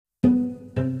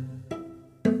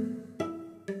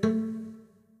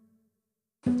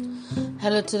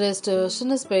Hello, today's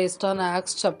devotion is based on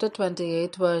Acts chapter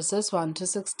 28, verses 1 to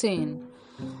 16.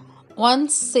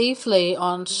 Once safely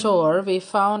on shore, we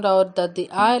found out that the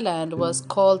island was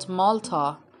called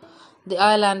Malta. The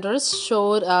islanders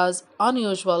showed us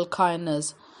unusual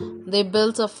kindness. They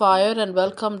built a fire and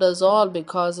welcomed us all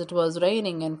because it was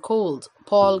raining and cold.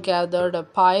 Paul gathered a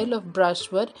pile of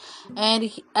brushwood,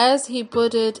 and as he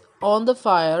put it on the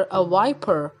fire, a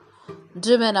viper,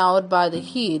 driven out by the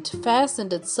heat,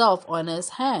 fastened itself on his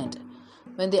hand.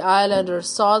 When the islanders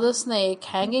saw the snake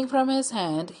hanging from his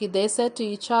hand, they said to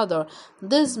each other,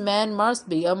 "This man must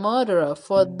be a murderer,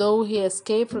 for though he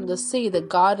escaped from the sea, the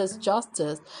goddess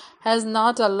Justice has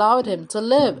not allowed him to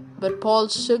live." But Paul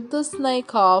shook the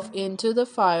snake off into the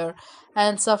fire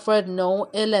and suffered no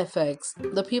ill effects.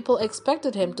 The people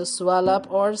expected him to swell up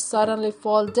or suddenly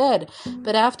fall dead,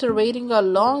 but after waiting a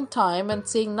long time and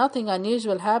seeing nothing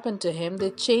unusual happen to him,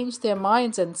 they changed their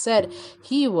minds and said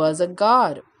he was a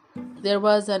god. There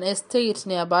was an estate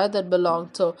nearby that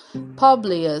belonged to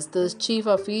Publius, the chief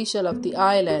official of the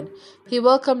island. He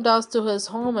welcomed us to his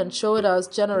home and showed us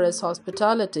generous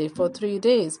hospitality for 3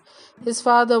 days. His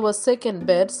father was sick in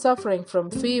bed, suffering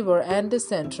from fever and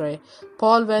dysentery.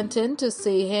 Paul went in to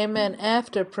see him and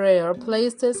after prayer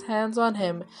placed his hands on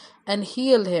him and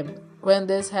healed him. When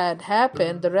this had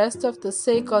happened, the rest of the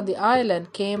sick on the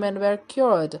island came and were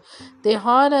cured. They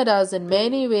honored us in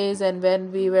many ways, and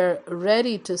when we were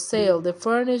ready to sail, they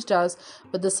furnished us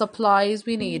with the supplies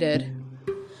we needed.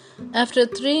 After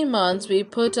 3 months, we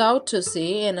put out to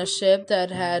sea in a ship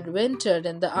that had wintered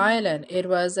in the island. It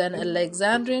was an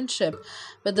Alexandrian ship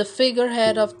with the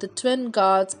figurehead of the twin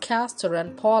gods Castor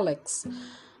and Pollux.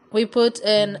 We put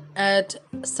in at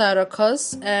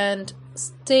Syracuse and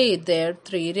stayed there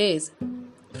 3 days.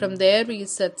 From there we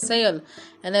set sail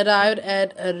and arrived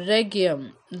at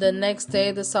Rhegium. The next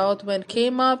day the south wind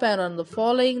came up, and on the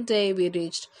following day we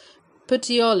reached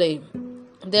Puteoli.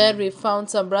 There we found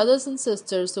some brothers and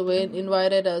sisters who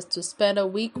invited us to spend a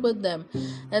week with them,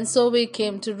 and so we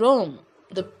came to Rome.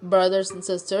 The brothers and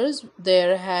sisters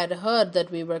there had heard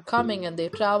that we were coming, and they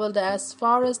traveled as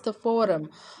far as the Forum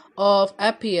of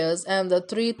Appius and the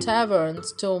 3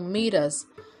 taverns to meet us.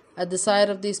 At the sight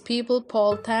of these people,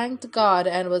 Paul thanked God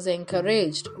and was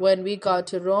encouraged. When we got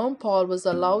to Rome, Paul was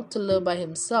allowed to live by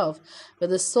himself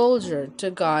with a soldier to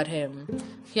guard him.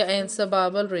 Here ends the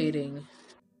Bible reading.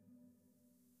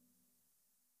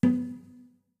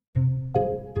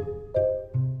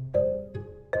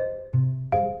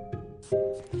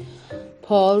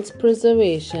 Paul's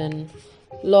preservation.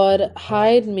 Lord,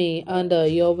 hide me under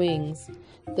your wings.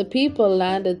 The people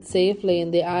landed safely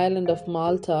in the island of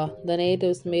Malta. The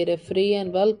natives made a free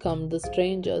and welcomed the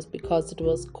strangers because it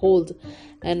was cold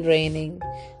and raining.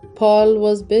 Paul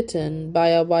was bitten by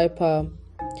a viper.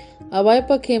 A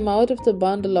viper came out of the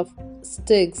bundle of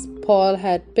sticks Paul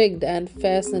had picked and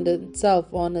fastened itself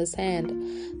on his hand.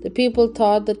 The people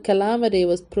thought that calamity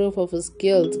was proof of his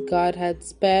guilt. God had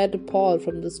spared Paul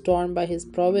from the storm by his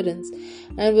providence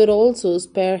and would also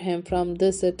spare him from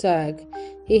this attack.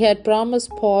 He had promised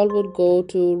Paul would go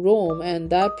to Rome, and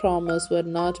that promise would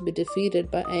not be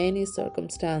defeated by any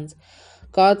circumstance.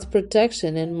 God's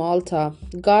protection in Malta.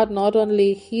 God not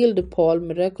only healed Paul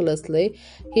miraculously,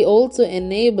 he also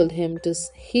enabled him to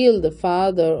heal the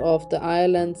father of the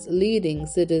island's leading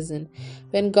citizen.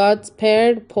 When God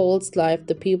spared Paul's life,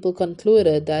 the people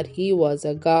concluded that he was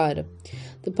a god.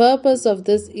 The purpose of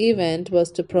this event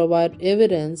was to provide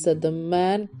evidence that the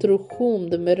man through whom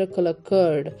the miracle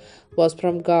occurred was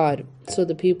from God, so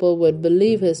the people would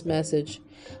believe his message.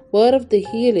 Word of the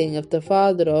healing of the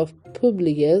father of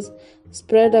Publius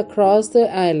spread across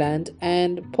the island,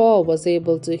 and Paul was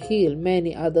able to heal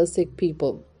many other sick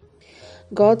people.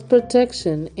 God's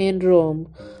protection in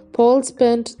Rome. Paul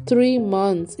spent 3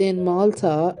 months in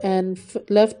Malta and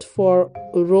left for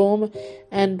Rome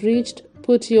and reached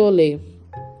Puteoli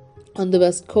on the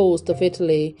west coast of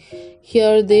Italy.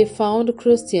 Here they found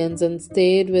Christians and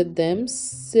stayed with them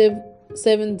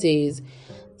 7 days.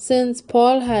 Since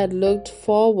Paul had looked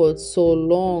forward so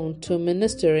long to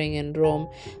ministering in Rome,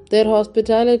 their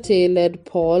hospitality led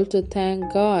Paul to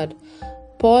thank God.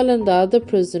 Paul and the other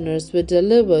prisoners were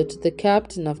delivered to the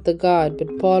captain of the guard,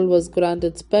 but Paul was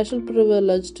granted special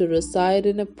privilege to reside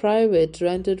in a private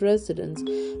rented residence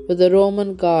with the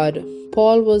Roman guard.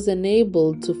 Paul was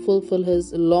enabled to fulfill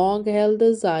his long-held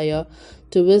desire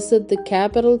to visit the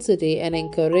capital city and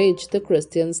encourage the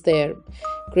Christians there.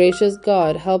 Gracious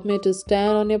God, help me to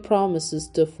stand on your promises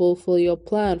to fulfill your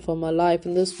plan for my life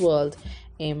in this world.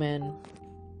 Amen.